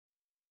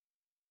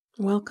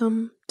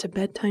Welcome to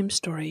Bedtime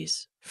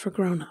Stories for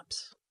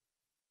Grown-Ups,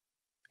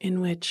 in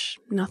which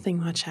nothing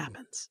much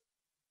happens.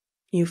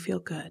 You feel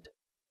good,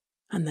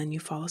 and then you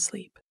fall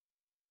asleep.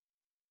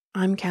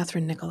 I'm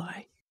Catherine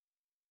Nicolai.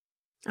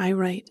 I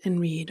write and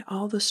read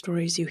all the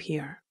stories you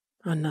hear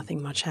on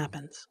Nothing Much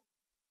Happens.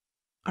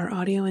 Our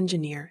audio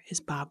engineer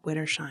is Bob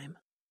Wittersheim.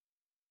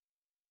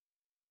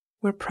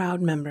 We're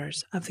proud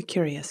members of the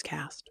Curious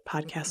Cast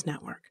podcast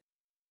network.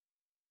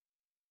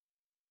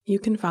 You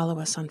can follow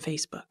us on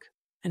Facebook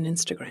and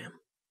Instagram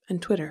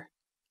and Twitter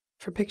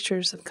for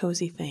pictures of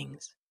cozy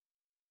things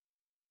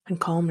and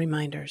calm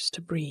reminders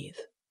to breathe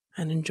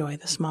and enjoy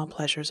the small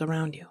pleasures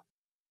around you.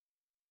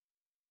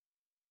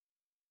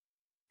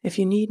 If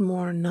you need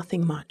more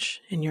nothing much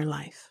in your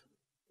life,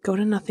 go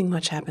to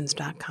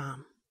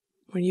nothingmuchhappens.com,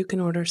 where you can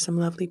order some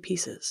lovely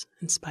pieces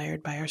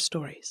inspired by our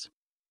stories.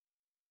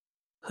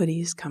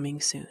 Hoodies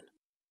coming soon.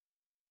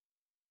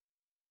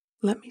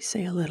 Let me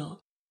say a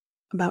little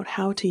about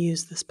how to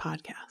use this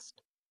podcast.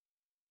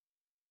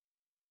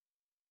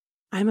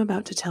 I'm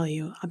about to tell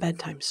you a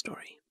bedtime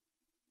story.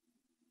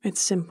 It's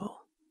simple,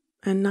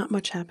 and not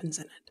much happens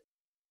in it.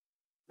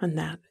 And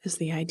that is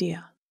the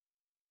idea.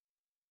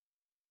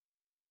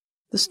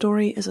 The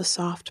story is a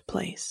soft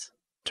place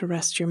to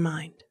rest your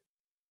mind,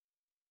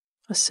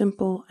 a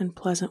simple and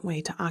pleasant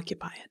way to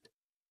occupy it,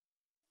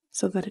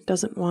 so that it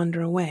doesn't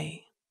wander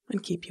away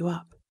and keep you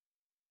up.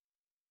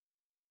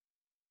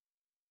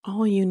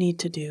 All you need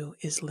to do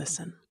is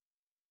listen.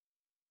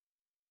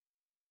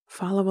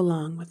 Follow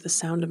along with the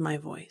sound of my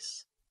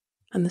voice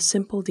and the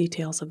simple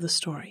details of the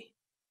story.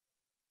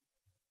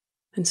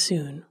 And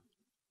soon,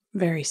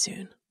 very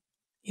soon,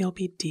 you'll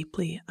be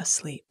deeply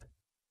asleep.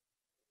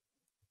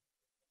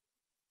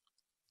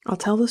 I'll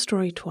tell the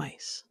story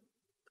twice,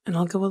 and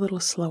I'll go a little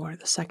slower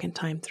the second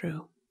time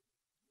through.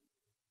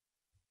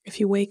 If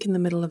you wake in the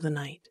middle of the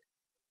night,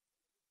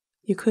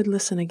 you could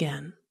listen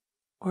again,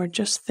 or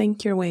just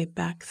think your way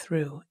back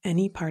through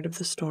any part of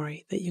the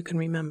story that you can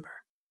remember.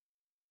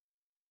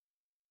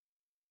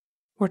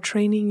 We're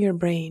training your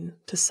brain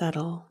to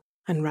settle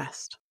and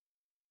rest,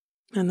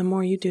 and the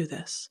more you do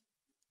this,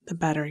 the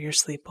better your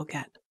sleep will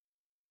get.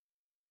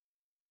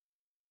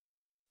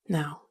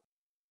 Now,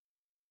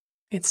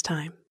 it's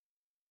time.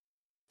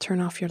 Turn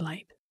off your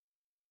light.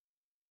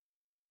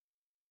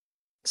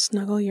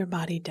 Snuggle your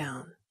body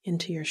down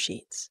into your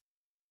sheets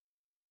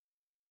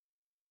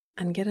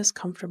and get as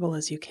comfortable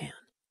as you can.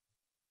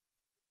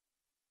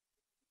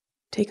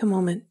 Take a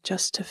moment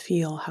just to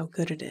feel how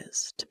good it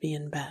is to be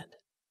in bed,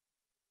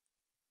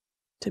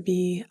 to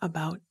be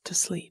about to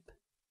sleep.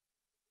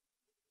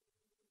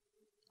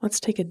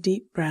 Let's take a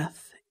deep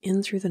breath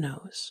in through the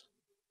nose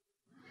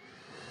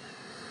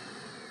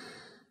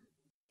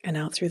and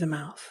out through the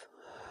mouth.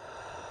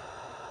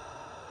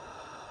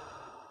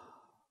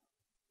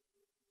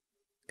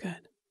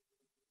 Good.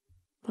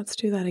 Let's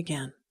do that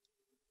again.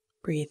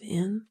 Breathe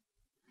in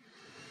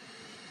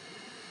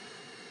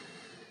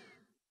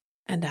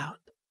and out.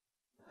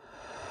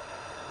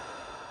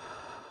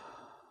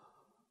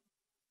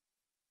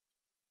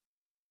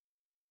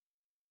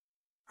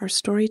 Our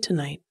story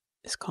tonight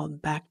is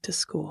called Back to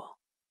School,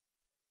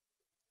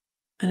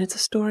 and it's a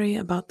story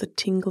about the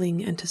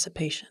tingling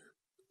anticipation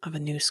of a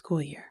new school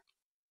year.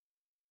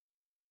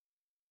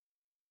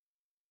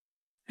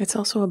 It's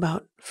also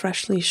about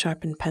freshly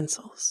sharpened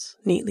pencils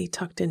neatly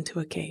tucked into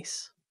a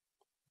case,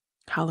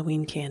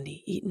 Halloween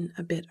candy eaten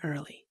a bit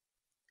early,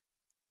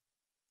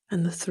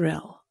 and the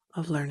thrill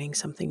of learning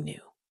something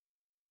new.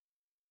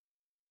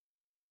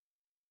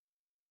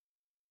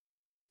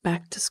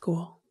 Back to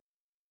school.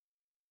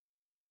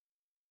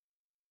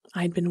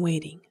 I'd been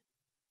waiting,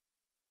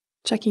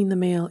 checking the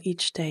mail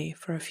each day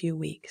for a few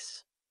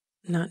weeks,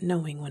 not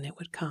knowing when it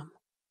would come.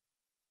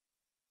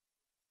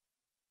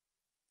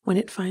 When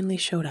it finally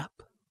showed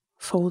up,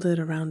 folded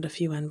around a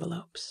few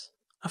envelopes,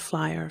 a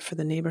flyer for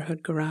the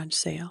neighborhood garage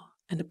sale,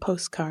 and a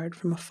postcard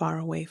from a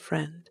faraway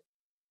friend,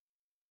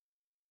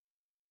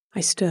 I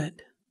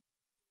stood,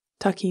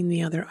 tucking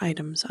the other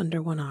items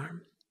under one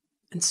arm,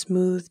 and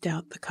smoothed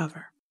out the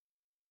cover.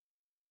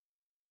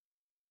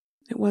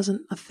 It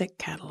wasn't a thick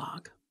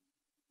catalog,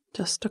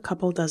 just a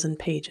couple dozen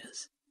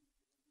pages,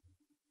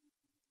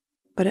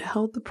 but it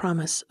held the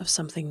promise of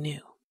something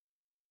new.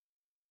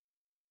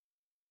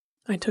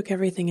 I took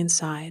everything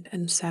inside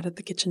and sat at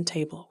the kitchen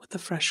table with a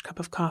fresh cup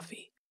of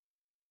coffee,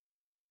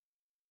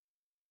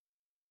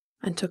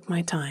 and took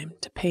my time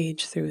to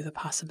page through the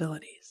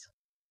possibilities.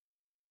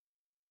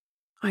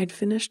 I'd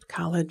finished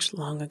college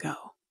long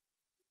ago,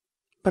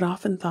 but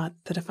often thought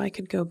that if I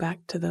could go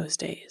back to those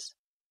days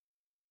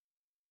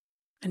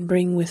and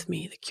bring with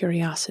me the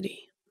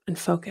curiosity and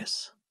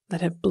focus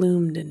that have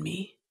bloomed in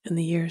me in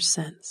the years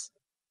since,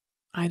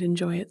 I'd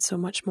enjoy it so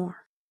much more.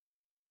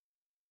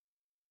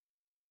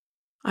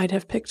 I'd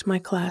have picked my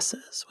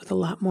classes with a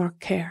lot more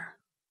care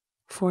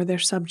for their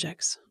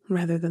subjects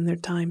rather than their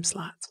time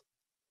slots,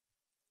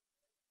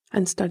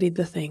 and studied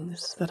the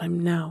things that I'm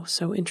now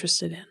so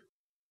interested in.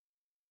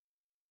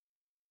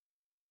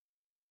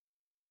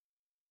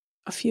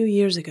 A few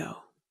years ago,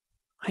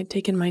 I'd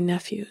taken my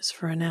nephews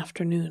for an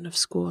afternoon of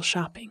school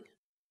shopping.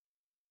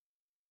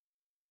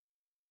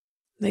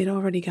 They'd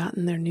already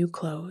gotten their new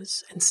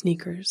clothes and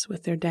sneakers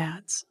with their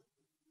dads,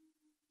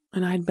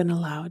 and I'd been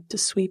allowed to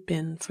sweep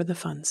in for the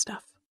fun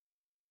stuff.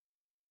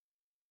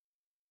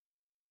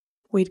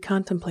 We'd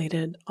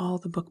contemplated all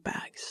the book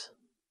bags,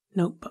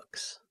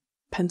 notebooks,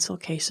 pencil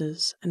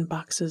cases, and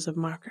boxes of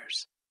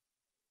markers.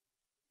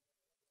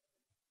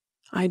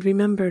 I'd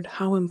remembered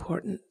how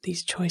important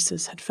these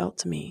choices had felt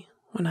to me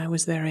when I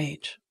was their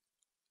age.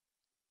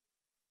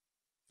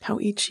 How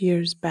each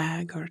year's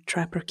bag or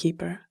trapper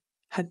keeper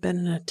had been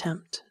an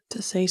attempt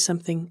to say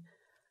something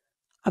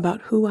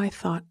about who I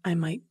thought I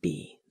might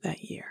be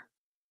that year.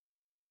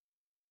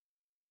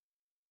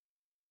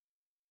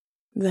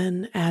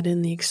 Then add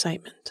in the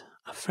excitement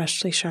of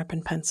freshly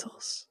sharpened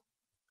pencils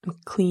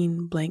and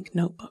clean blank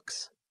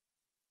notebooks.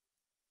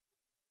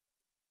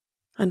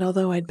 And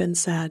although I'd been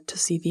sad to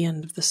see the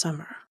end of the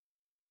summer,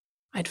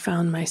 I'd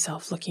found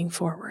myself looking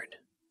forward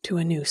to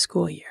a new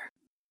school year.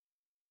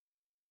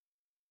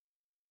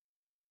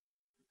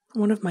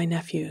 One of my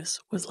nephews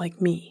was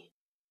like me,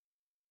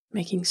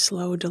 making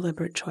slow,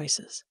 deliberate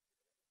choices,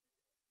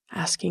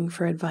 asking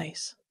for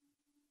advice.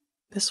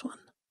 This one,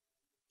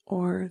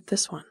 or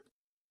this one.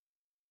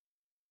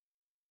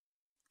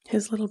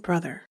 His little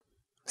brother,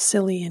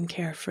 silly and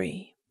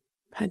carefree,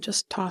 had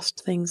just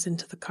tossed things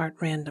into the cart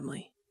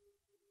randomly,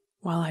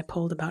 while I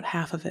pulled about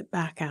half of it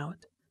back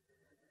out,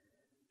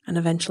 and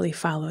eventually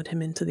followed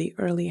him into the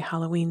early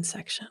Halloween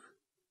section,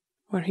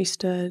 where he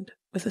stood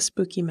with a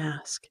spooky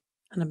mask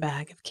and a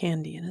bag of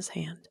candy in his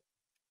hand.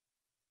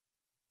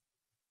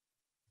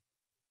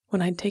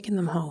 When I'd taken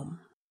them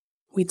home,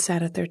 we'd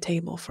sat at their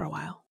table for a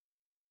while,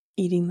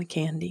 eating the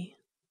candy,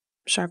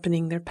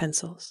 sharpening their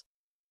pencils,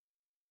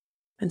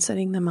 and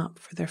setting them up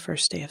for their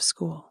first day of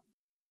school.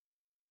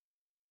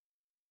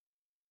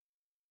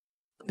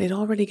 They'd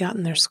already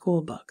gotten their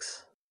school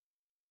books,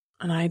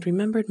 and I'd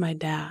remembered my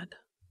dad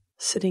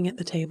sitting at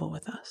the table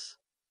with us,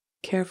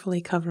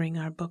 carefully covering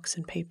our books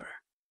in paper.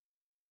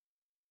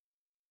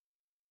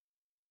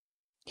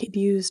 He'd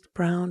used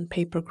brown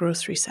paper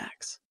grocery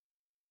sacks,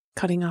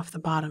 cutting off the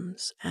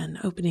bottoms and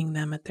opening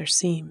them at their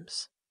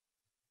seams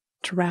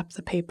to wrap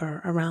the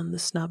paper around the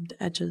snubbed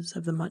edges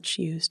of the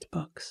much-used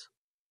books.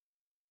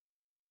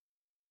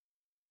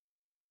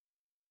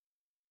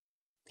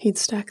 He'd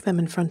stack them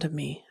in front of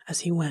me as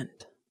he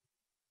went,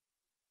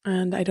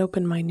 and I'd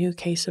open my new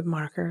case of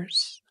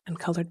markers and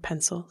colored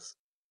pencils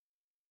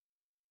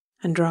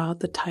and draw out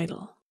the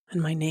title and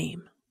my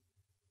name,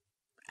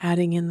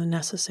 adding in the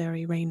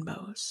necessary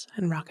rainbows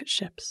and rocket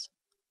ships.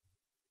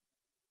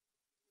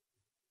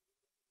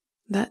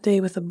 That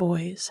day with the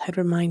boys had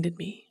reminded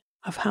me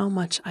of how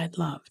much I'd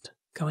loved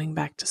going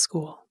back to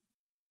school.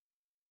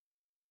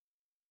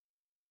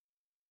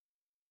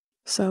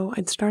 So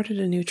I'd started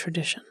a new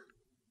tradition.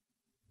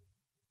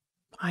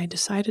 I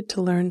decided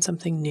to learn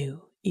something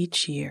new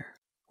each year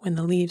when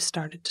the leaves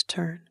started to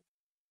turn.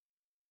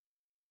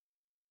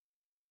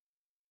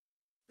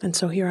 And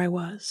so here I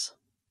was,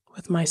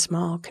 with my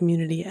small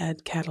community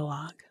ed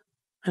catalog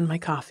and my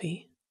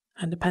coffee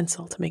and a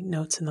pencil to make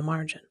notes in the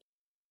margin.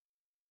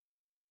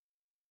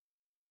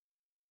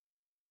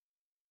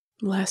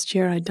 Last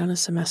year I'd done a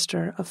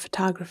semester of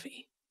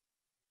photography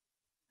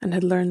and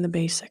had learned the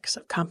basics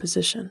of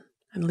composition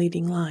and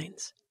leading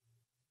lines,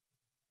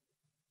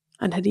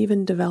 and had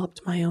even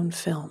developed my own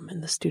film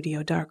in the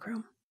studio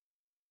darkroom.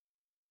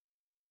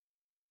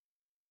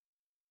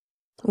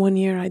 One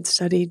year I'd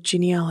studied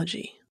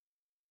genealogy,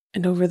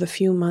 and over the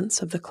few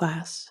months of the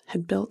class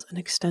had built an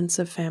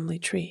extensive family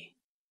tree.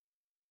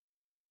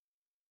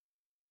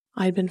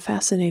 I'd been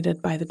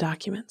fascinated by the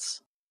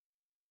documents,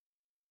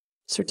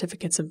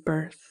 certificates of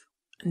birth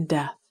and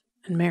death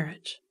and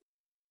marriage,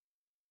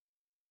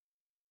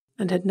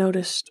 and had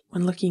noticed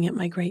when looking at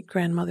my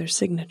great-grandmother's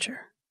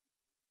signature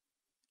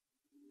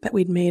that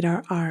we'd made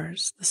our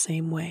R's the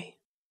same way.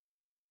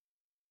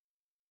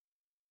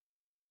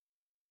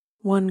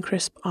 One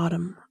crisp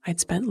autumn, I'd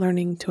spent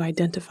learning to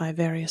identify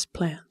various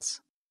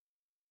plants,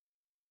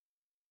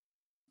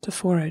 to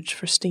forage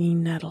for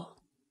stinging nettle,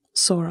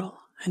 sorrel,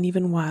 and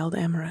even wild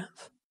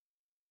amaranth.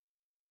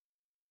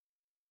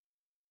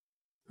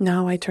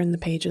 Now I turned the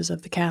pages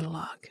of the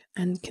catalog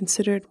and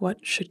considered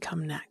what should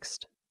come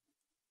next.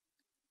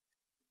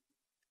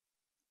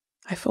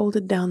 I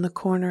folded down the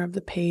corner of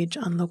the page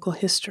on local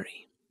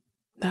history.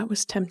 That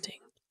was tempting.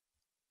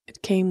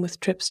 It came with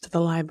trips to the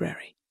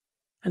library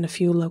and a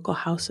few local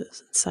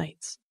houses and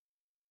sites.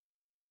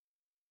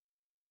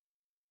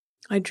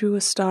 I drew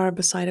a star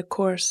beside a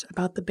course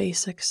about the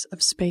basics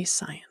of space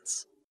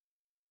science.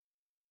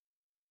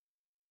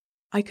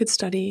 I could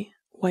study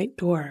white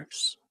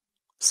dwarfs,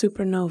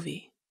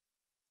 supernovae,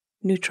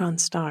 neutron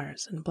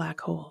stars, and black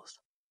holes.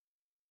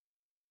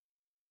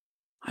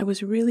 I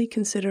was really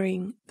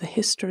considering the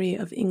history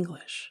of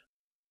English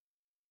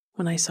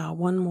when I saw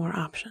one more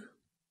option.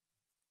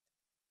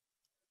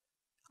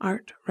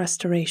 Art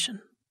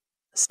restoration,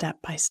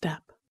 step by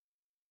step.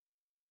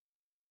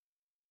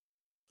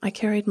 I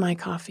carried my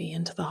coffee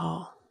into the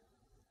hall.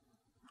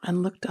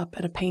 and looked up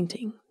at a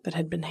painting that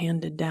had been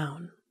handed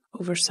down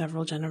over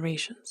several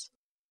generations.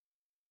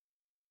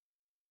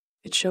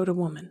 It showed a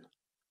woman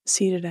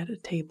seated at a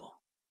table,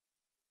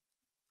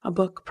 a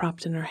book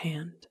propped in her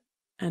hand,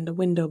 and a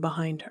window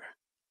behind her,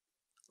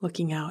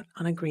 looking out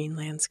on a green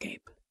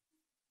landscape.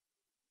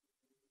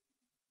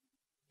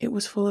 It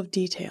was full of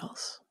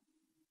details,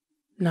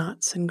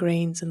 knots and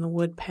grains in the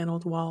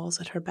wood-paneled walls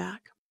at her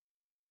back,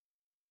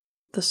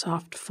 the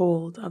soft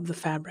fold of the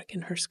fabric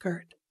in her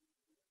skirt,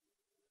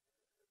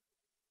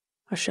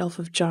 a shelf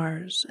of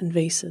jars and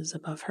vases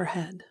above her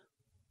head.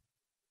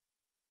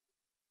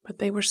 But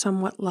they were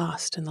somewhat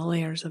lost in the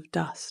layers of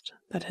dust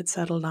that had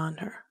settled on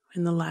her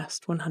in the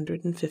last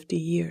 150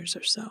 years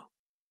or so.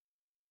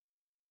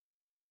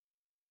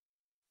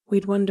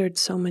 We'd wondered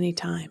so many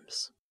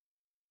times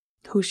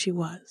who she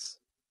was,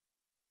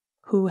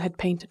 who had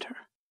painted her,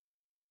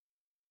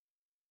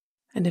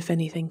 and if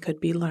anything could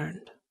be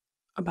learned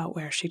about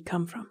where she'd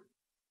come from.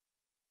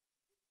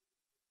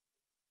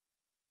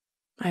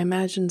 I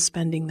imagined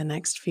spending the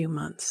next few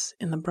months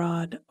in the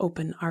broad,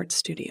 open art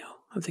studio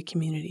of the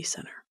community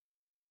center,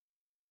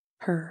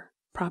 her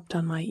propped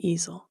on my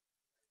easel,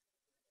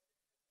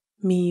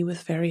 me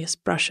with various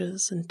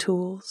brushes and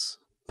tools,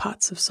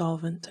 pots of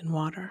solvent and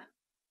water,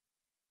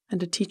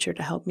 and a teacher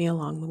to help me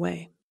along the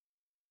way.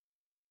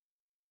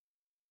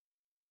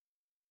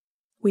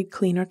 We'd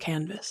clean her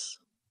canvas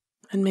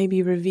and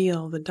maybe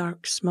reveal the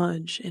dark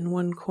smudge in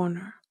one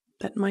corner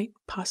that might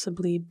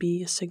possibly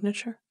be a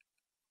signature.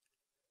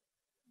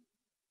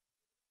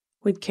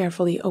 We'd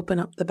carefully open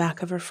up the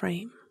back of her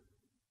frame,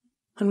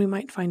 and we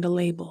might find a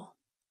label,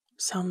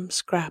 some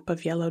scrap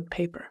of yellowed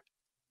paper,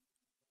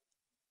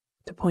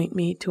 to point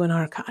me to an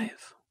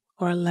archive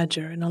or a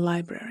ledger in a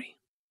library.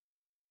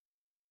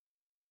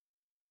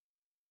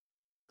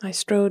 I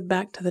strode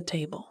back to the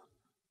table,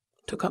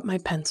 took up my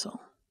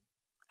pencil,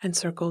 and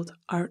circled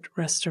art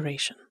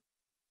restoration,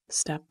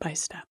 step by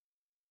step.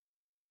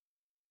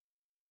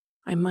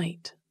 I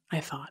might,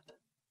 I thought,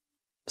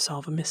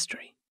 solve a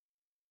mystery.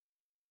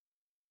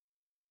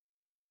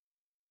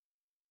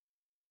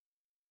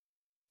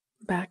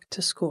 Back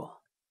to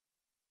school.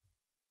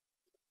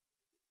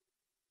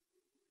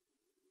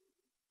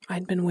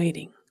 I'd been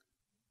waiting,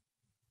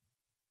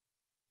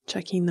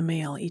 checking the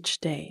mail each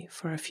day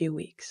for a few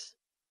weeks,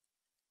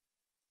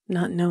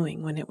 not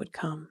knowing when it would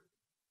come.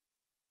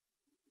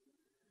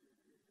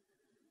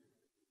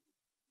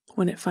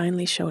 When it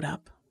finally showed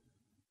up,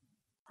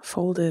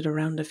 folded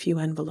around a few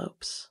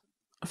envelopes,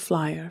 a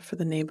flyer for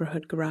the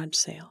neighborhood garage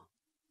sale,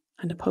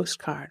 and a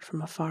postcard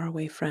from a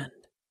faraway friend,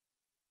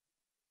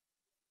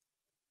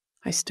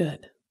 I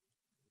stood,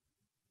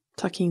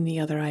 tucking the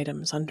other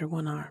items under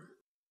one arm,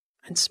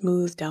 and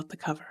smoothed out the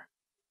cover.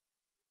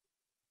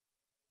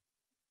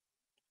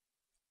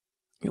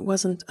 It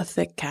wasn't a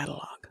thick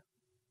catalog,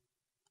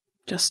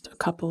 just a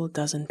couple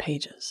dozen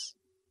pages,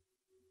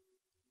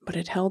 but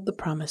it held the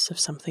promise of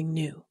something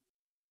new.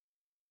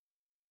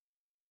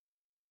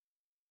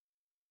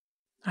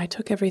 I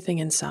took everything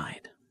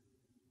inside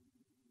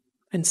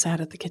and sat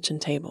at the kitchen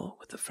table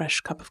with a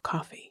fresh cup of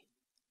coffee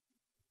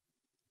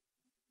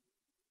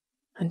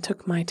and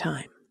took my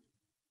time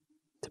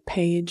to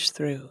page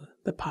through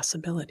the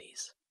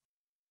possibilities.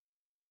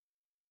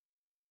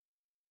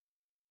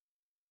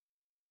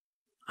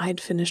 I'd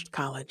finished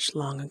college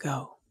long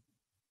ago,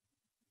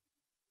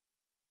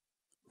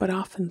 but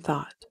often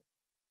thought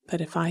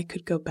that if I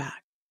could go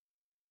back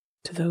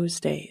to those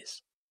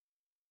days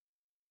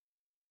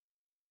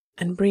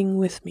and bring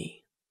with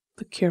me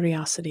the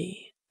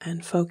curiosity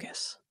and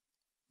focus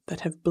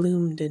that have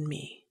bloomed in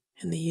me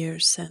in the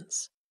years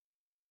since,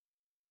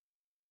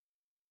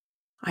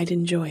 I'd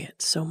enjoy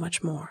it so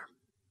much more.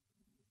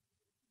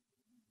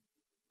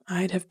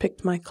 I'd have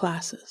picked my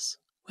classes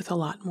with a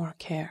lot more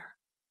care,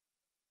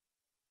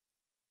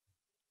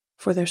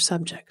 for their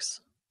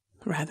subjects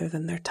rather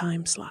than their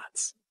time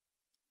slots,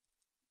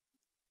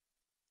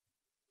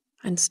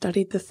 and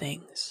studied the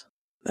things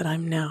that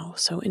I'm now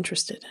so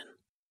interested in.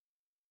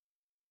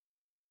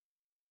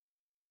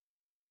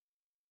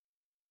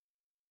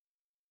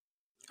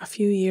 A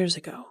few years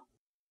ago,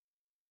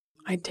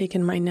 I'd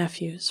taken my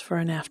nephews for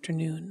an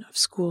afternoon of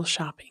school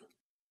shopping.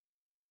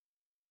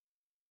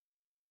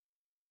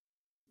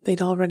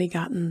 They'd already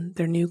gotten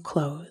their new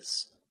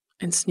clothes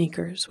and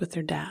sneakers with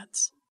their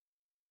dads,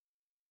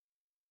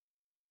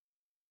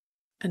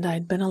 and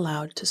I'd been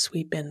allowed to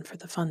sweep in for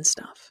the fun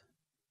stuff.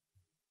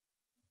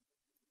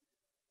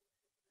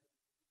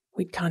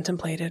 We'd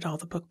contemplated all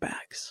the book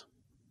bags,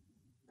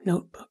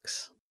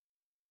 notebooks,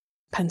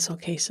 pencil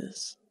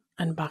cases,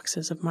 and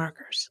boxes of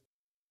markers.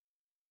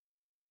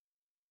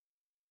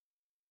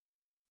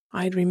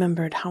 I'd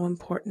remembered how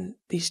important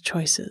these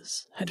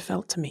choices had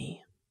felt to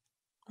me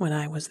when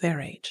I was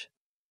their age.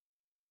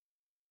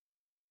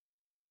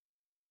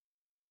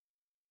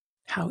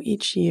 How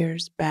each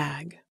year's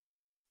bag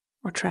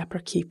or trapper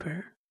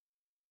keeper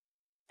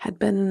had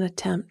been an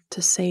attempt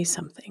to say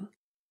something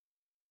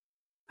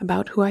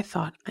about who I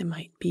thought I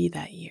might be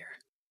that year.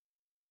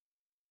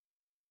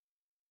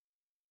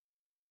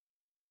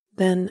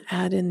 Then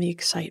add in the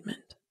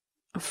excitement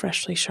of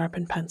freshly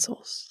sharpened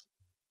pencils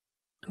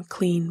and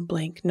clean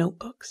blank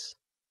notebooks.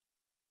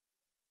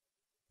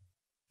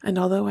 And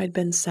although I'd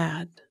been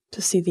sad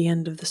to see the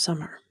end of the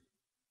summer,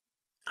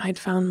 I'd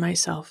found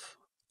myself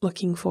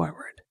looking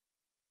forward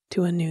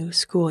to a new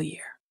school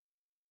year.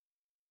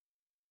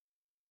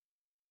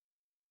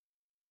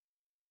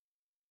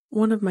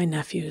 One of my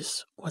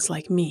nephews was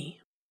like me,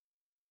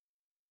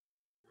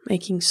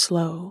 making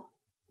slow,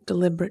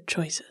 deliberate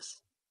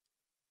choices,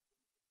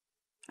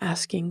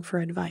 asking for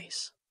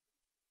advice.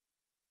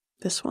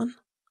 This one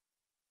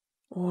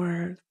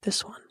or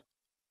this one?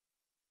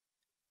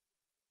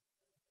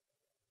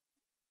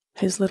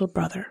 His little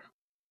brother,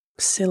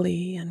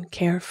 silly and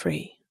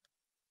carefree,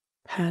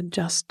 had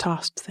just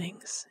tossed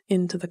things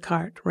into the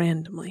cart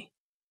randomly,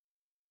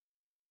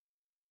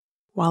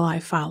 while I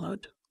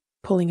followed,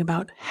 pulling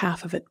about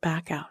half of it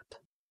back out,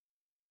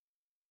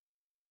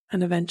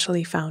 and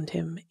eventually found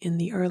him in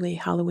the early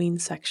Halloween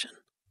section,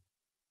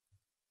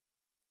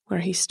 where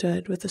he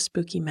stood with a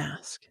spooky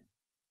mask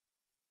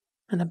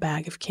and a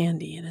bag of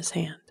candy in his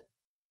hand.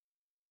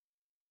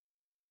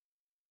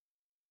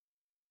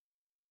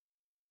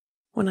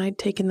 When I'd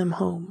taken them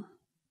home,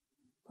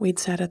 we'd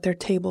sat at their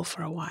table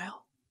for a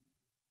while,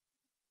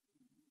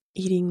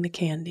 eating the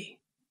candy,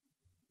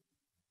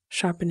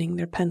 sharpening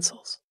their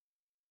pencils,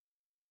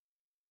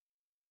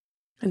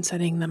 and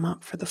setting them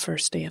up for the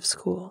first day of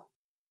school.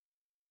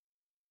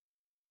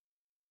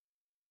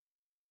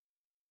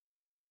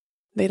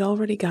 They'd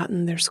already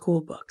gotten their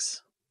school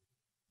books,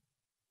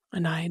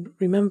 and I'd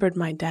remembered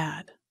my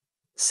dad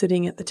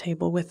sitting at the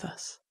table with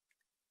us,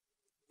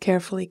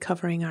 carefully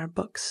covering our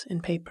books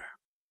in paper.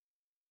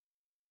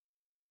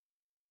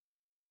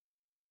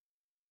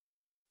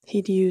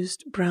 He'd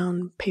used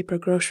brown paper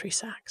grocery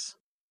sacks,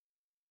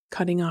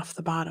 cutting off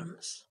the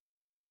bottoms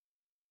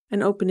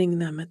and opening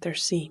them at their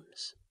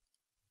seams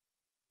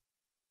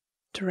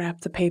to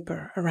wrap the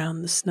paper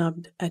around the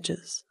snubbed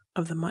edges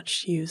of the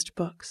much-used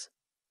books.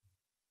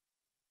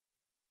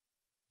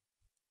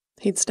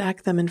 He'd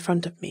stack them in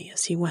front of me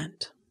as he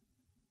went,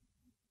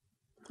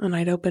 and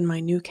I'd open my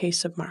new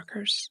case of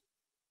markers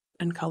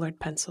and colored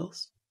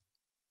pencils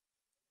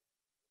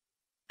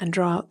and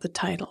draw out the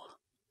title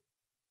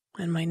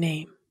and my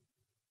name,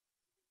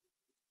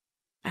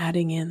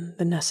 adding in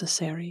the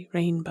necessary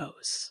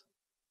rainbows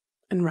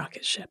and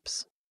rocket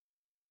ships.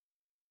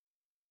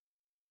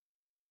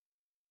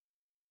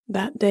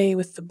 That day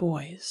with the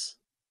boys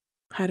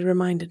had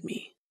reminded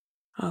me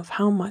of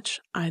how much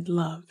I'd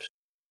loved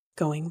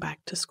going back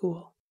to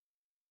school.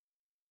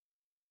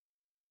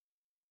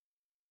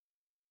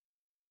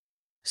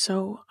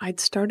 So I'd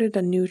started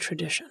a new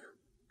tradition.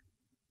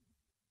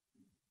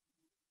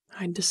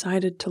 I'd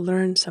decided to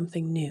learn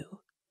something new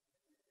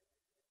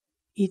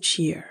each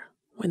year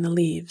when the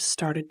leaves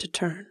started to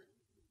turn.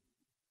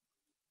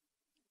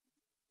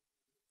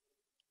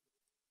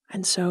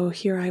 And so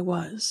here I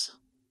was,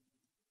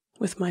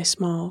 with my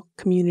small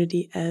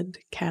community ed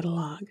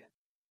catalog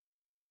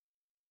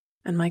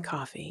and my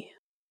coffee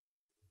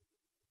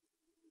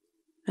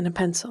and a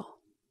pencil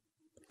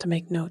to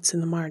make notes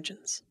in the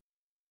margins.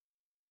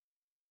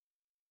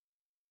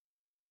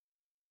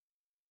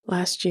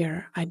 Last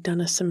year, I'd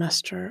done a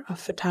semester of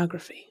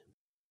photography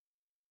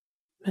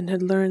and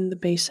had learned the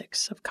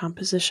basics of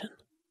composition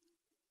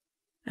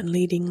and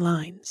leading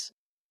lines,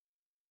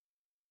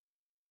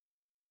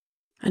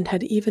 and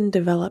had even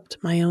developed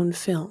my own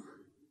film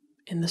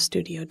in the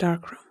studio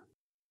darkroom.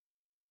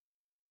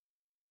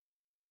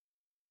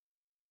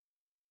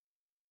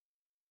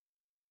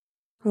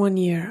 One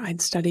year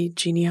I'd studied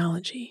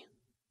genealogy,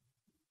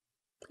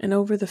 and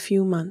over the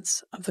few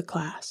months of the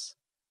class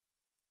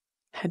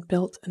had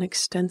built an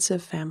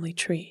extensive family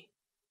tree.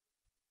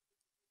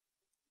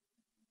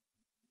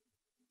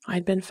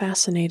 I'd been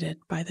fascinated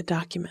by the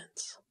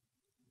documents,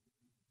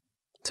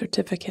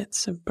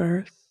 certificates of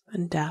birth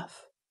and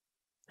death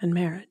and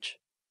marriage,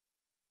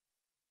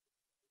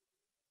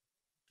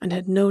 and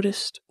had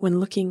noticed when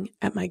looking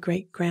at my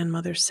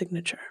great-grandmother's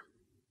signature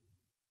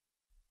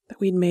that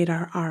we'd made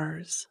our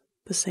R's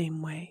the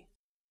same way.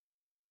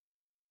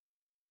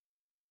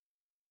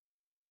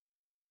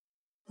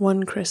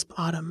 One crisp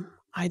autumn,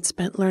 I'd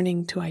spent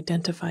learning to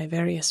identify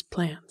various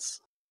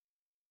plants,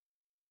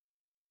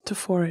 to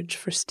forage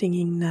for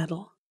stinging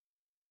nettle,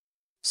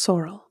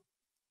 sorrel,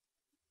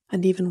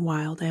 and even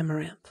wild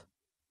amaranth.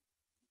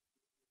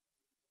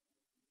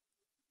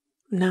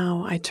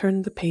 Now I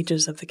turned the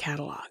pages of the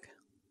catalog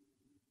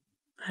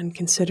and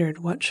considered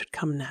what should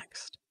come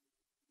next.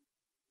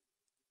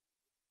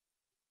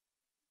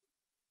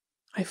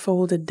 I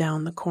folded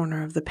down the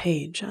corner of the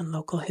page on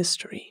local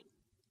history.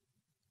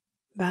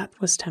 That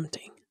was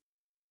tempting.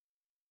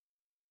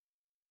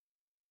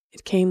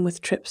 It came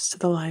with trips to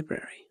the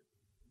library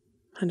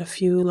and a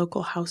few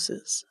local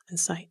houses and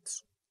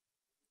sites.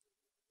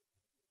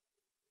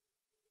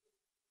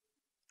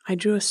 I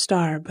drew a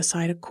star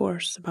beside a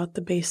course about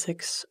the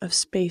basics of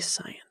space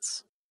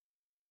science.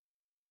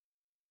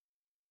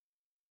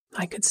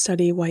 I could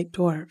study white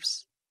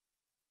dwarfs,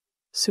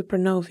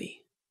 supernovae,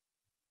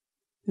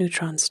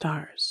 neutron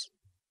stars,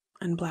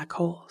 and black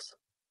holes.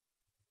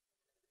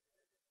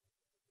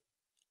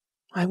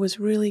 I was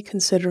really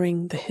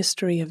considering the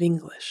history of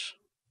English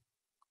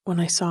when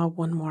I saw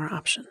one more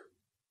option: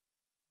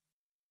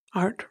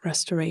 art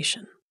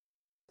restoration,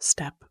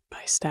 step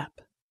by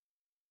step.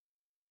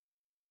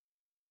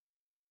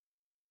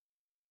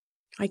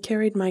 I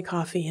carried my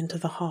coffee into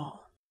the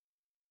hall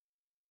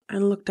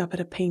and looked up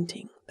at a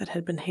painting that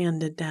had been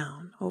handed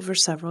down over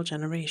several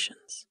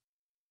generations.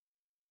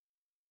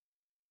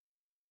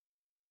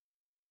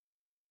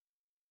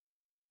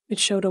 It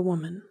showed a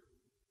woman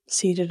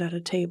seated at a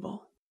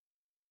table,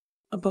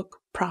 a book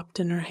propped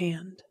in her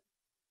hand,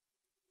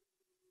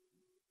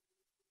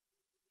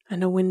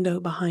 and a window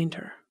behind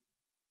her,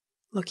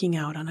 looking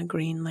out on a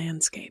green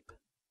landscape.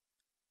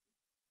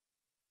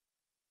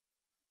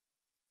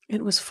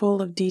 It was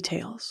full of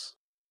details,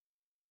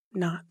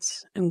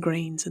 knots and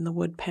grains in the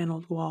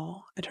wood-paneled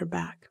wall at her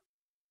back,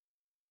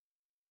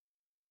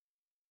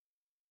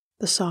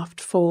 the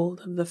soft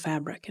fold of the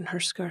fabric in her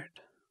skirt,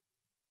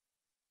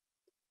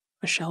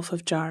 a shelf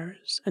of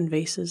jars and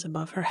vases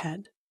above her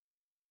head,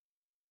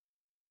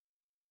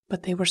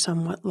 but they were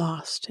somewhat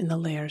lost in the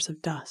layers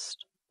of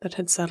dust that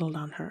had settled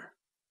on her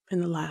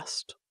in the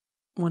last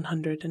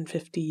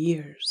 150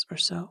 years or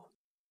so.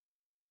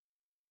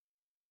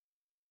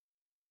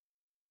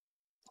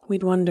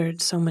 We'd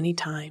wondered so many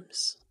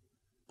times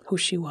who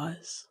she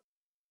was,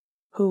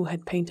 who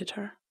had painted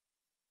her,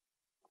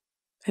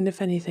 and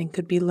if anything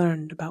could be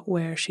learned about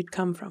where she'd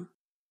come from.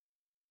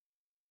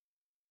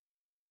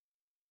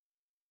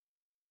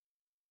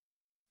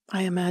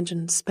 I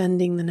imagined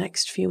spending the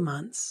next few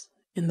months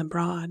in the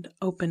broad,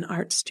 open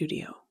art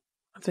studio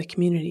of the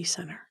community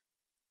center,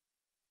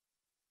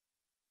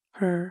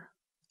 her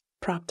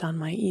propped on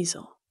my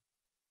easel,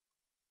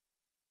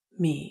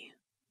 me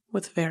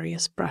with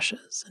various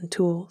brushes and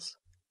tools,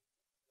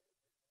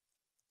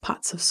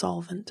 pots of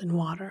solvent and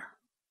water,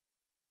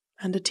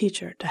 and a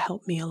teacher to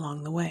help me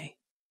along the way.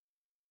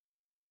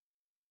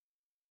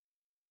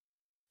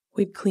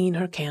 We'd clean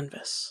her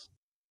canvas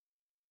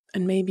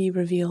and maybe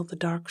reveal the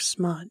dark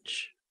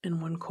smudge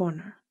in one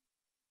corner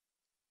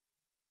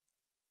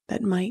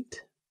that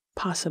might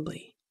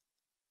possibly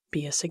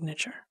be a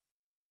signature.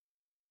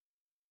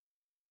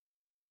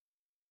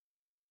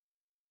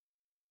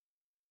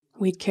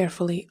 We'd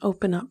carefully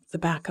open up the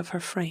back of her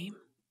frame,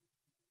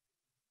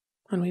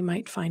 and we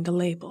might find a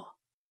label,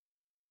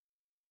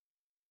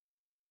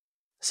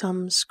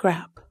 some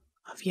scrap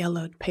of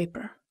yellowed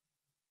paper,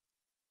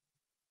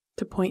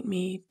 to point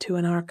me to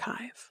an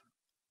archive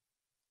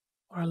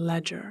or a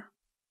ledger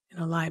in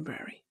a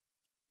library.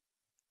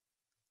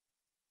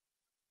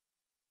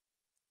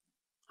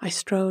 I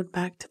strode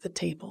back to the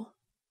table,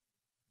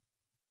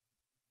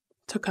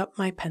 took up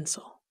my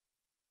pencil,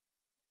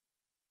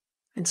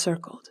 and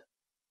circled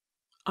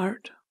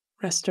art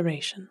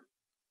restoration,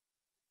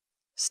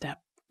 step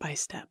by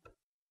step.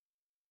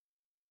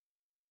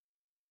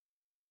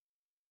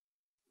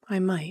 I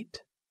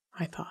might,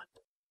 I thought,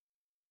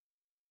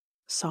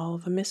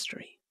 solve a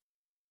mystery.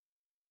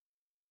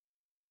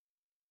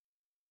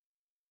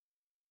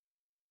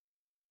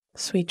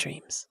 Sweet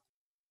dreams.